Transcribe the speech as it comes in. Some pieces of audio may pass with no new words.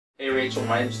Hey Rachel,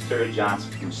 my name is Terry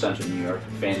Johnson from Central New York,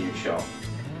 a fan of your show.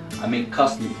 I make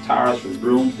custom guitars from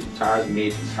brooms to guitars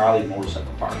made from Harley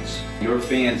motorcycle parts. Your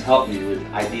fans help me with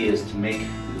ideas to make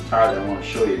the guitar that I want to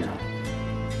show you now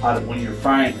out of one of your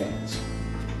frying pans.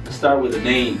 Let's start with the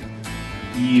name,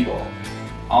 EVOO.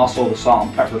 Also the salt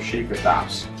and pepper shaker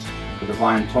tops for the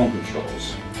volume tone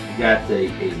controls. You got a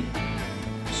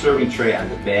serving tray on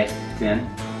the back tin.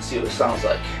 Let's see what it sounds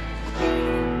like.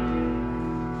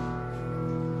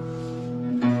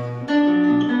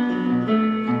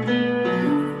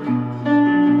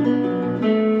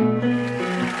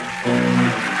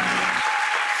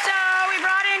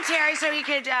 So he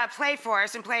could play for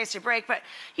us and play us to break, but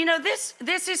you know this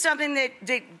is something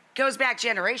that goes back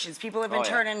generations. People have been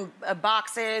turning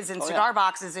boxes and cigar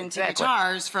boxes into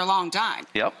guitars for a long time.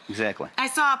 Yep, exactly. I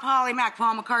saw Paul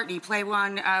McCartney play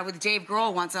one with Dave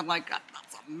Grohl once. I'm like,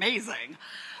 that's amazing.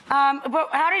 But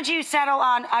how did you settle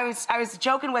on? I was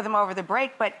joking with him over the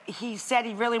break, but he said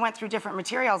he really went through different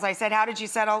materials. I said, how did you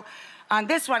settle on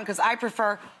this one? Because I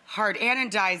prefer hard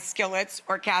anodized skillets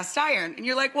or cast iron. And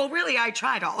you're like, well, really, I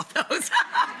tried all of those.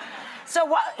 So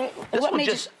what made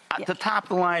just, you... The top of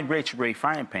the line Rach Ray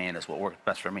frying pan is what worked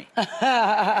best for me. No, Can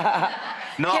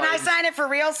I sign it for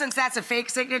real since that's a fake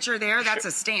signature there? That's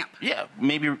a stamp. Yeah,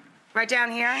 maybe. Right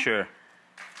down here? Sure.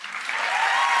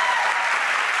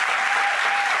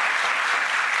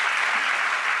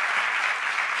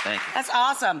 Thank you. That's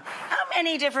awesome. How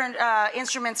many different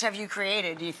instruments have you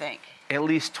created, do you think? At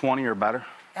least 20 or better.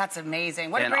 That's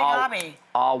amazing. What a great hobby.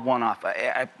 All one-off.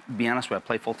 I be honest with you, I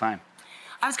play full-time.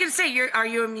 I was going to say, are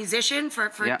you a musician?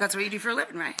 Yeah. That's what you do for a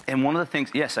living, right? And one of the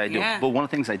things, yes, I do. Yeah. But one of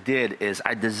the things I did is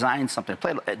I designed something. I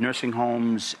played at nursing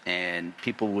homes and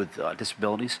people with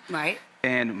disabilities. Right.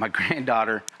 And my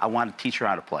granddaughter, I wanted to teach her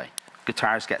how to play.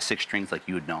 Guitar's got 6 strings, like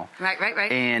you would know.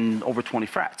 Right. And over 20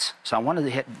 frets. So I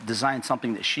wanted to design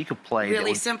something that she could play.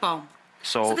 Really simple.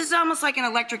 So this is almost like an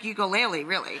electric ukulele,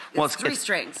 really. It's 3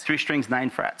 strings. 3 strings, 9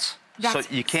 frets. That's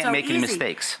so you can't make any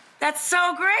mistakes. That's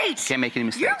so great. You can't make any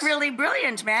mistakes. You're really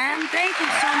brilliant, man. Thank you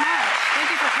so much.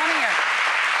 Thank you for coming here.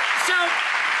 So,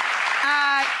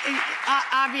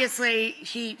 obviously,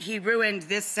 he ruined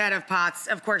this set of pots.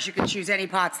 Of course, you can choose any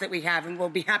pots that we have, and we'll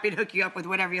be happy to hook you up with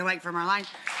whatever you like from our line.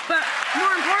 But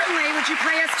more importantly, would you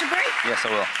play us to break? Yes,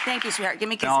 I will. Thank you, sweetheart. Give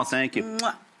me kisses. Oh, thank you.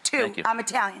 Mwah. 2. Thank you. I'm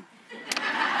Italian.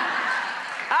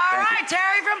 All right,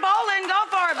 Terry from Poland, go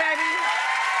for it, baby.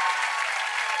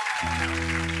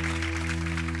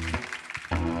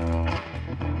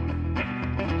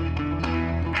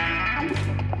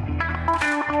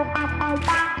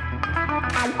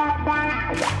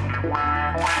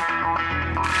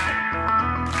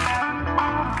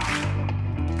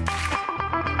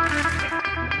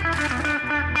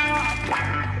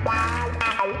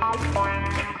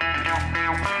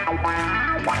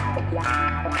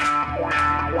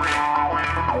 Wow.